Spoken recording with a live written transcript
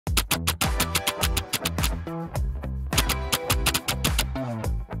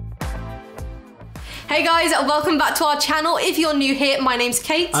Hey guys, welcome back to our channel. If you're new here, my name's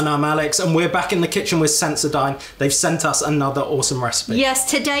Kate. And I'm Alex, and we're back in the kitchen with Sensodyne. They've sent us another awesome recipe.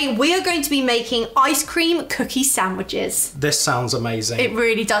 Yes, today we are going to be making ice cream cookie sandwiches. This sounds amazing. It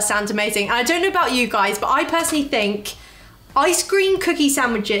really does sound amazing. And I don't know about you guys, but I personally think ice cream cookie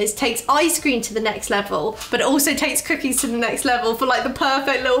sandwiches takes ice cream to the next level, but it also takes cookies to the next level for like the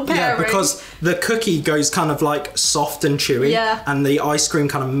perfect little pairing. Yeah, because the cookie goes kind of like soft and chewy, and the ice cream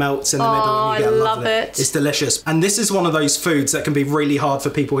kind of melts in the middle and you get love it. It's delicious. And this is one of those foods that can be really hard for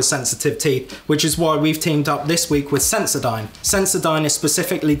people with sensitive teeth, which is why we've teamed up this week with Sensodyne. Sensodyne is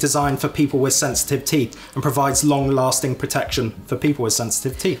specifically designed for people with sensitive teeth and provides long-lasting protection for people with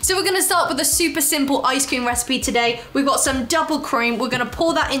sensitive teeth. So we're going to start with a super simple ice cream recipe today. We've got some double cream. We're going to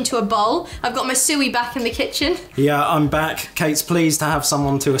pour that into a bowl. I've got my Suey back in the kitchen. Yeah, I'm back. Kate's pleased to have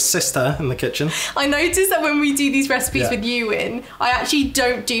someone to assist her in the kitchen. I noticed that when we do these recipes with you in, I actually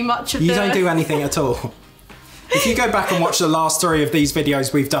don't do much of You don't do anything at all. If you go back and watch the last 3 of these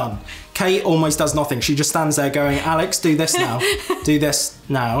videos we've done, Kate almost does nothing. She just stands there going, Alex, do this now. Do this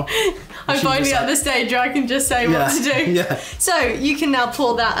now. I'm finally at the stage where I can just say what to do. Yeah. So you can now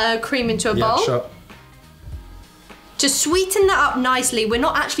pour that cream into a bowl. Sure. To sweeten that up nicely, we're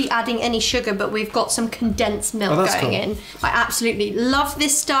not actually adding any sugar, but we've got some condensed milk going in. I absolutely love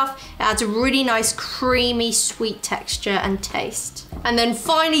this stuff. It adds a really nice creamy sweet texture and taste. And then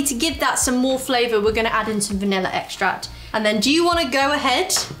finally, to give that some more flavour, we're going to add in some vanilla extract. And then do you want to go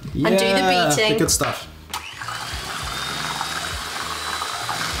ahead and do the beating? The good stuff.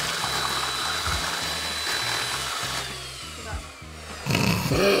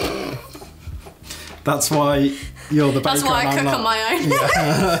 That's why you're the baker. That's why I cook on my own.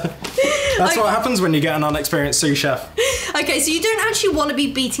 Yeah. That's what happens when you get an unexperienced sous chef. Okay, so you don't actually want to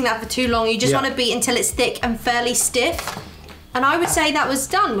be beating that for too long. You just want to beat until it's thick and fairly stiff. And I would say that was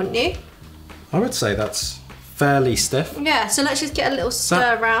done, wouldn't you? I would say that's fairly stiff. Yeah, so let's just get a little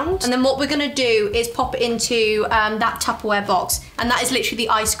stir around. And then what we're going to do is pop it into that Tupperware box. And that is literally the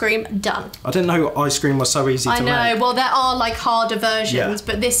ice cream done. I didn't know ice cream was so easy to make. I know, well there are like harder versions,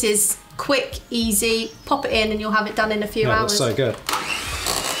 but this is quick, easy. Pop it in and you'll have it done in a few hours. That's so good.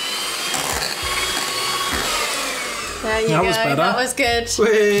 There you go, was better. That was good.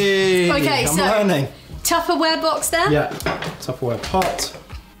 Whee! Okay, I'm learning. Tupperware box there? Yeah, Tupperware pot.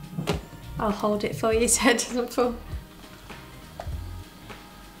 I'll hold it for you so it doesn't fall.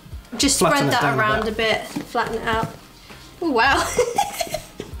 Just spread that around a bit, flatten it out. Oh wow.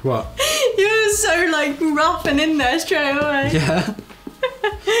 What? You're so like rough and in there straight away. Yeah.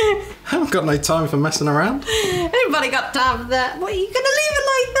 I haven't got no time for messing around. Anybody got time for that? What, are you gonna leave it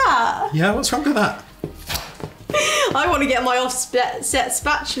like that? Yeah, what's wrong with that? I want to get my offset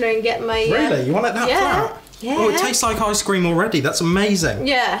spatula and get my... Really? You want it that flat? Yeah. Oh, it tastes like ice cream already. That's amazing.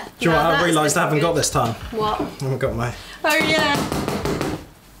 Yeah. Do you know what I realised I haven't got this time? What? I haven't got my... Oh, yeah.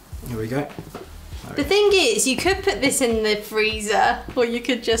 Here we go. The thing is, you could put this in the freezer, or you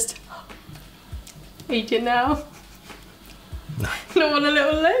could just eat it now. No. Not want a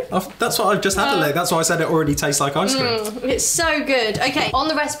little lick? That's what I've just had a lick. That's why I said it already tastes like ice cream. It's so good. Okay, on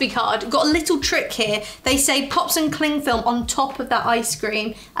the recipe card, got a little trick here. They say pop some cling film on top of that ice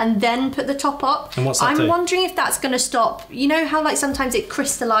cream and then put the top up. And what's that I'm wondering if that's going to stop. You know how like sometimes it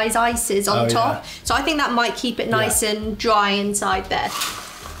crystallises ices on top? Yeah. So I think that might keep it nice and dry inside there.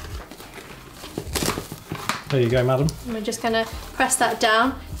 There you go, madam. And we're just going to press that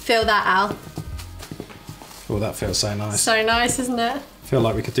down, fill that out. Oh, that feels so nice. So nice, isn't it? I feel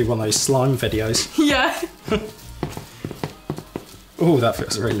like we could do one of those slime videos. Yeah. Oh, that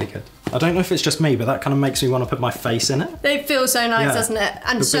feels really good. I don't know if it's just me, but that kind of makes me want to put my face in it. They feel so nice, doesn't it?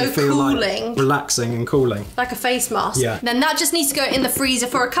 And so cooling. Like relaxing and cooling. Like a face mask. Yeah. Then that just needs to go in the freezer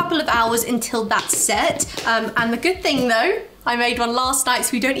for a couple of hours until that's set. And the good thing though, I made one last night,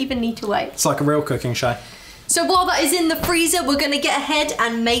 so we don't even need to wait. It's like a real cooking show. So while that is in the freezer, we're going to get ahead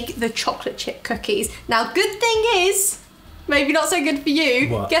and make the chocolate chip cookies. Now, good thing is, maybe not so good for you.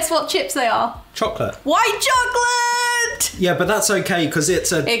 What? Guess what chips they are? Chocolate. White chocolate! Yeah, but that's okay because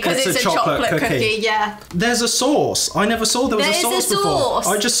it's a chocolate cookie. Yeah. There's a sauce. I never saw there was a sauce before.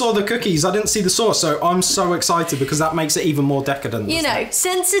 I just saw the cookies. I didn't see the sauce, so I'm so excited because that makes it even more decadent. You know,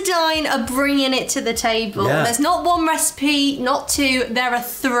 Sensodyne are bringing it to the table. Yeah. There's not one recipe, not 2, there are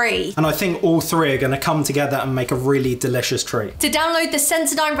 3. And I think all 3 are going to come together and make a really delicious treat. To download the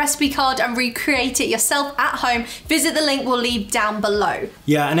Sensodyne recipe card and recreate it yourself at home, visit the link we'll leave down below.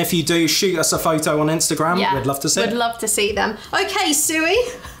 Yeah, and if you do, shoot us a photo on Instagram. Yeah, we'd love to see it. We'd love to see them. Okay, Suey.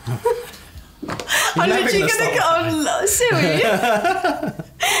 I'm literally going to go on Suey.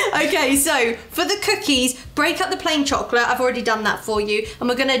 Okay, so for the cookies, break up the plain chocolate. I've already done that for you. And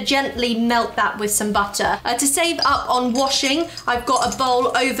we're going to gently melt that with some butter. To save up on washing, I've got a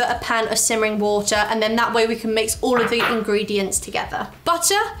bowl over a pan of simmering water. And then that way we can mix all of the ingredients together.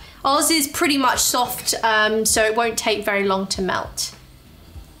 Butter, ours is pretty much soft, so it won't take very long to melt.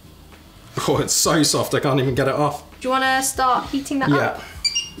 Oh, it's so soft, I can't even get it off. Do you want to start heating that up? Yeah.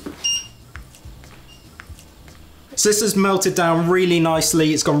 So this has melted down really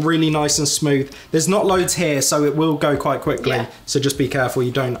nicely. It's gone really nice and smooth. There's not loads here, so it will go quite quickly. Yeah. So just be careful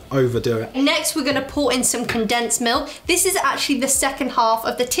you don't overdo it. Next, we're going to pour in some condensed milk. This is actually the second half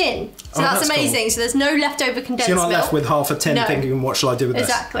of the tin. So that's amazing. Cool. So there's no leftover condensed milk. So you're not left with half a tin thinking, what shall I do with this?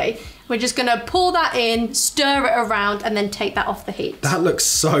 Exactly. We're just going to pour that in, stir it around, and then take that off the heat. That looks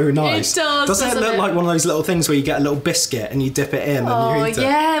so nice. It does, doesn't it look like one of those little things where you get a little biscuit and you dip it in and you eat it?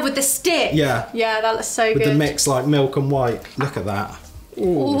 Yeah, with the stick. Yeah. Yeah, that looks so good. With the mix like milk and white. Look at that.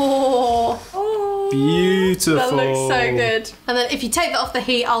 Oh. Beautiful. That looks so good. And then if you take that off the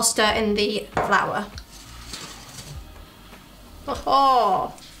heat, I'll stir in the flour.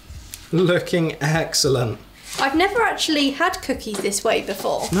 Oh. Looking excellent. I've never actually had cookies this way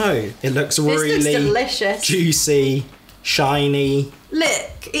before. No, it looks really looks delicious. Juicy, shiny.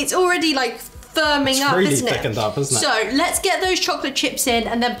 Look, it's already like firming up, really isn't it? Thickened up, isn't it? So let's get those chocolate chips in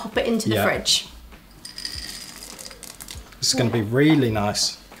and then pop it into the fridge. It's going to be really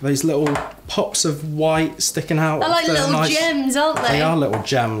nice. Those little pops of white sticking out. They're like little gems, aren't they? They are little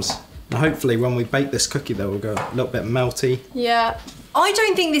gems. And hopefully when we bake this cookie, they will go a little bit melty. Yeah. I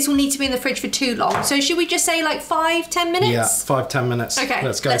don't think this will need to be in the fridge for too long. So should we just say like 5-10 minutes? Yeah, 5-10 minutes. Okay,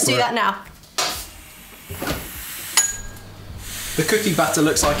 let's do that now. The cookie batter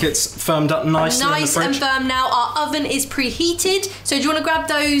looks like it's firmed up nicely in the fridge. Nice and firm now. Our oven is preheated. So do you want to grab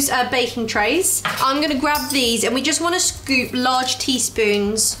those baking trays? I'm going to grab these and we just want to scoop large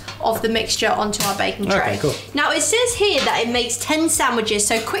teaspoons of the mixture onto our baking tray. Okay, cool. Now it says here that it makes 10 sandwiches.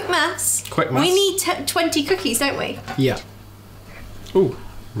 So quick maths. Quick maths. We need 20 cookies, don't we? Yeah. Ooh,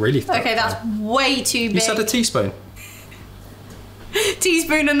 really thick. Okay, that's way too big. You said a teaspoon.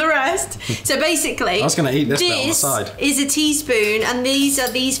 Teaspoon and the rest. So basically, I was going to eat this bit on the side. Is a teaspoon, and these are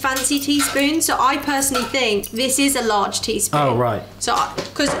these fancy teaspoons. So I personally think this is a large teaspoon. Oh right. So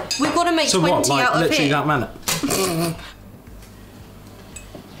because we've got to make 20 what, like, out of literally here. that many?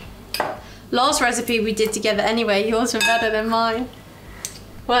 Last recipe we did together anyway. Yours were better than mine,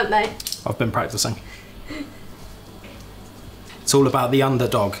 weren't they? I've been practicing. It's all about the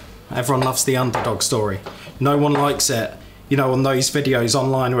underdog. Everyone loves the underdog story. No one likes it, you know, on those videos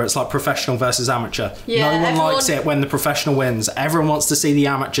online where it's like professional versus amateur. Yeah, no one likes it when the professional wins. Everyone wants to see the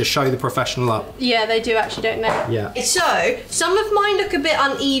amateur show the professional up. Yeah, they do actually, don't they? Yeah. So, some of mine look a bit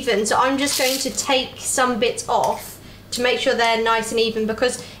uneven, so I'm just going to take some bits off to make sure they're nice and even,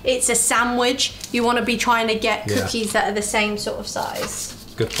 because it's a sandwich. You want to be trying to get cookies that are the same sort of size.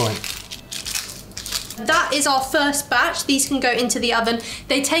 Good point. That is our first batch. These can go into the oven.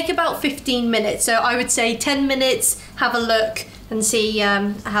 They take about 15 minutes, so I would say 10 minutes, have a look and see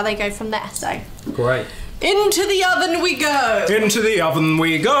how they go from there. So great. Into the oven we go. Into the oven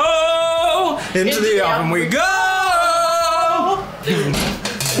we go. Into the oven we go.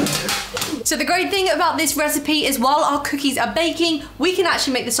 So the great thing about this recipe is while our cookies are baking, we can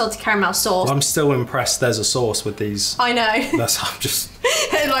actually make the salted caramel sauce. I'm still impressed there's a sauce with these. I know. I'm just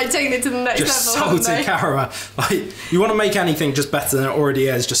like taking it to the next level. Salted caramel. Like, you want to make anything just better than it already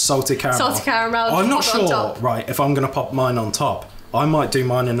is, just salted caramel. Salted caramel. I'm not sure, right, if I'm going to pop mine on top. I might do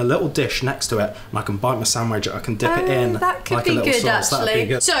mine in a little dish next to it, and I can bite my sandwich, I can dip it in. That could like be a little good, sauce. actually. That'd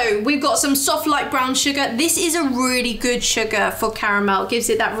be good. So we've got some soft light brown sugar. This is a really good sugar for caramel. It gives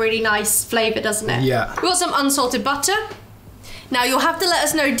it that really nice flavour, doesn't it? Yeah. We've got some unsalted butter. Now you'll have to let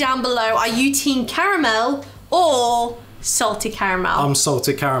us know down below, are you team caramel or salted caramel? I'm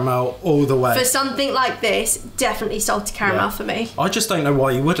salted caramel all the way. For something like this, definitely salted caramel for me. I just don't know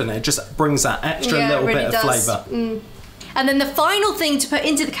why you wouldn't. It just brings that extra little really bit of flavour. And then the final thing to put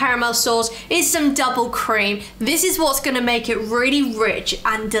into the caramel sauce is some double cream. This is what's going to make it really rich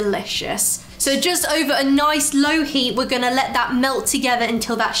and delicious. So just over a nice low heat, we're going to let that melt together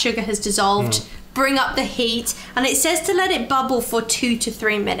until that sugar has dissolved. Bring up the heat, and it says to let it bubble for 2 to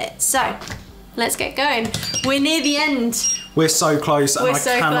 3 minutes. So let's get going. We're near the end. We're so close, and I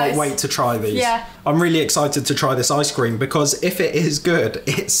cannot wait to try these. Yeah. I'm really excited to try this ice cream, because if it is good,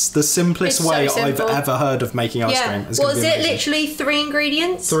 it's the simplest way I've ever heard of making ice cream. It's Was it literally 3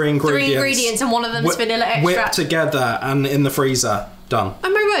 ingredients? 3 ingredients. 3 ingredients, and one of them is vanilla extract. Whipped together and in the freezer. Done. Oh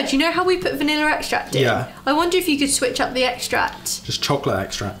my word, you know how we put vanilla extract in? Yeah. I wonder if you could switch up the extract. Just chocolate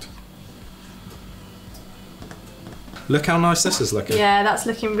extract. Look how nice this is looking. Yeah, that's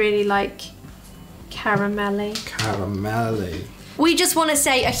looking really like caramelly. Caramelly. We just want to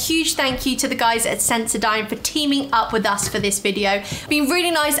say a huge thank you to the guys at Sensodyne for teaming up with us for this video. It's been really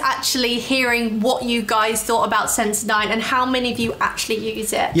nice actually hearing what you guys thought about Sensodyne and how many of you actually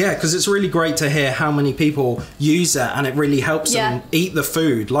use it. Yeah, because it's really great to hear how many people use it, and it really helps them eat the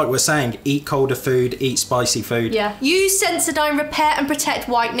food. Like we're saying, eat colder food, eat spicy food. Yeah. Use Sensodyne Repair and Protect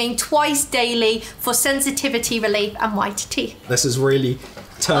Whitening twice daily for sensitivity relief and whiter teeth. This has really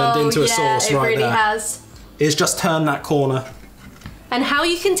turned into a sauce right there. It really has. It's just turned that corner. And how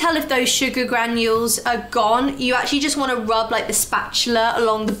you can tell if those sugar granules are gone, you actually just want to rub like the spatula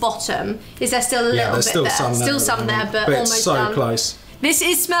along the bottom. Is there still a little bit there? Still some there, but almost it's so done. Close. This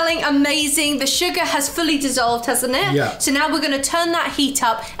is smelling amazing. The sugar has fully dissolved, hasn't it? Yeah. So now we're going to turn that heat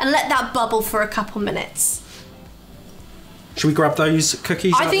up and let that bubble for a couple minutes. Should we grab those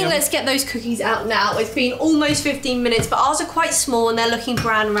cookies out? I think let's get those cookies out now. It's been almost 15 minutes, but ours are quite small and they're looking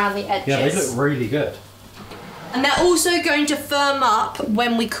brown around the edges. Yeah, they look really good. And they're also going to firm up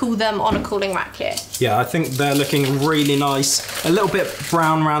when we cool them on a cooling rack here. Yeah, I think they're looking really nice. A little bit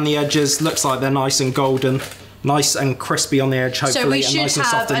brown around the edges. Looks like they're nice and golden. Nice and crispy on the edge, hopefully. So we should nice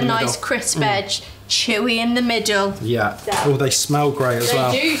have a nice crisp edge, chewy in the middle. Yeah. Oh, they smell great as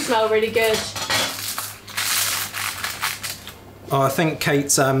well. They do smell really good. I think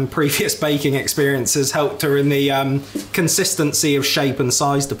Kate's previous baking experiences helped her in the consistency of shape and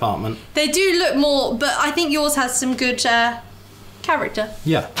size department. They do look more, but I think yours has some good character.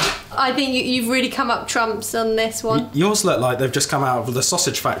 Yeah. I think you've really come up trumps on this one. Yours look like they've just come out of the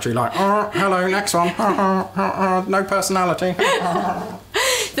sausage factory, like, oh, hello, next one. No personality.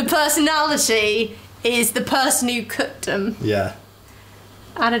 The personality is the person who cooked them. Yeah.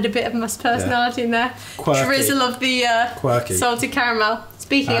 Added a bit of my personality in there. Quirky. Drizzle of the salted caramel.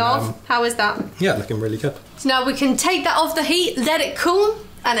 Speaking of, how is that? Yeah, looking really good. So now we can take that off the heat, let it cool,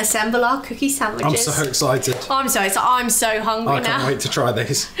 and assemble our cookie sandwiches. I'm so excited. I'm so hungry now. I can't wait to try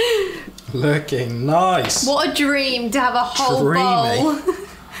these. Looking nice. What a dream to have a whole bowl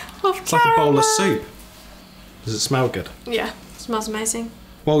of It's like a bowl of soup. Does it smell good? Yeah, it smells amazing.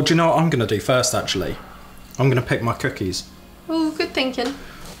 Well, do you know what I'm going to do first, actually? I'm going to pick my cookies. Oh, good thinking.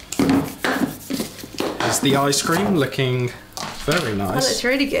 Is the ice cream looking very nice? That looks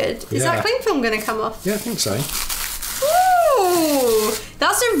really good. Is that cling film going to come off? Yeah, I think so. Ooh,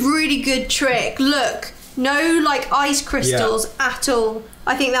 that's a really good trick. Look, no like ice crystals at all.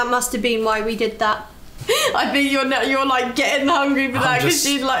 I think that must have been why we did that. I think you're like getting hungry for that because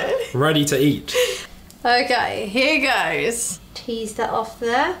she's like ready to eat. Okay, here goes. Tease that off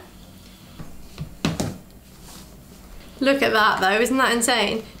there. Look at that though, isn't that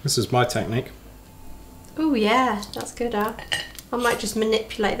insane? This is my technique. Oh yeah, that's good. I might just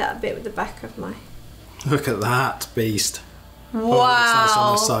manipulate that a bit with the back of my... Look at that beast. Wow. Oh, nice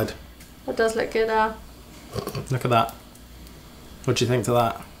on this side. That does look good. Look at that. What do you think to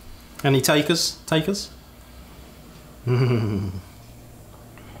that? Any takers? Takers? This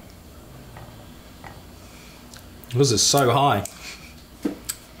is so high.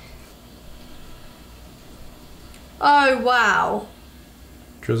 Oh wow.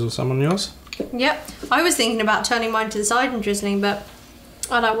 Drizzle some on yours? Yep. I was thinking about turning mine to the side and drizzling, but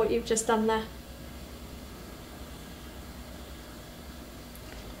I like what you've just done there.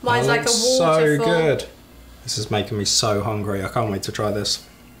 Mine's like a waterfall. So good. This is making me so hungry. I can't wait to try this.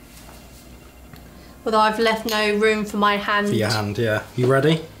 Although I've left no room for my hand. For your hand, yeah. You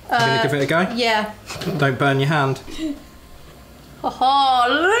ready? You gonna give it a go? Yeah. Don't burn your hand. Oh,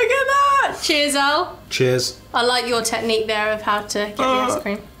 look at that! Cheers, Al. Cheers. I like your technique there of how to get the ice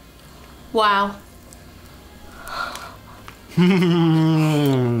cream. Wow.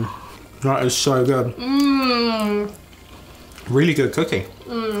 That is so good. Mmm. Really good cookie.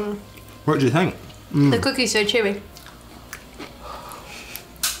 Mmm. What do you think? The cookie's so chewy.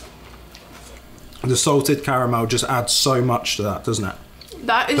 The salted caramel just adds so much to that, doesn't it?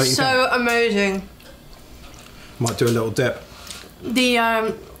 That is so amazing. Might do a little dip.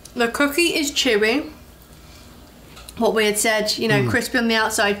 The cookie is chewy. What we had said, you know, crispy on the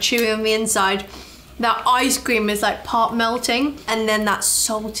outside, chewy on the inside. That ice cream is like part melting, and then that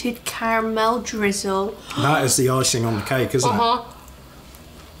salted caramel drizzle. That is the icing on the cake, isn't it?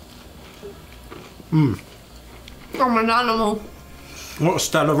 I'm an animal. What a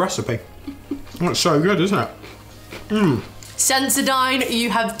stellar recipe. That's so good, isn't it? Sensodyne, you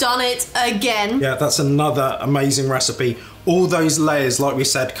have done it again. Yeah, that's another amazing recipe. All those layers, like we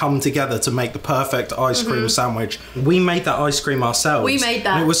said, come together to make the perfect ice cream sandwich. We made that ice cream ourselves. We made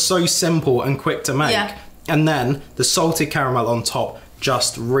that. And it was so simple and quick to make. Yeah. And then the salted caramel on top,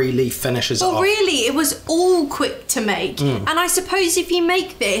 just really finishes it off. Well, really, it was all quick to make. And I suppose if you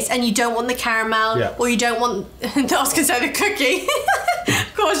make this and you don't want the caramel, or you don't want, I was going to say the cookie.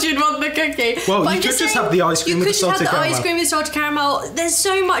 Of course you'd want the cookie. Well, you could just have the ice cream with the salted caramel. You could just have the ice cream with salted caramel. There's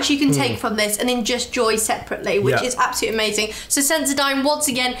so much you can take from this and then just joy separately, which is absolutely amazing. So Sensodyne, once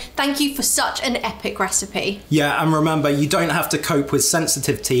again, thank you for such an epic recipe. Yeah, and remember, you don't have to cope with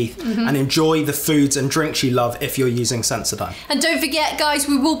sensitive teeth and enjoy the foods and drinks you love if you're using Sensodyne. And don't forget, guys,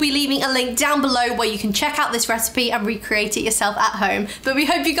 we will be leaving a link down below where you can check out this recipe and recreate it yourself at home. But we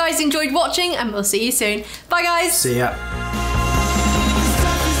hope you guys enjoyed watching, and we'll see you soon. Bye, guys. See ya.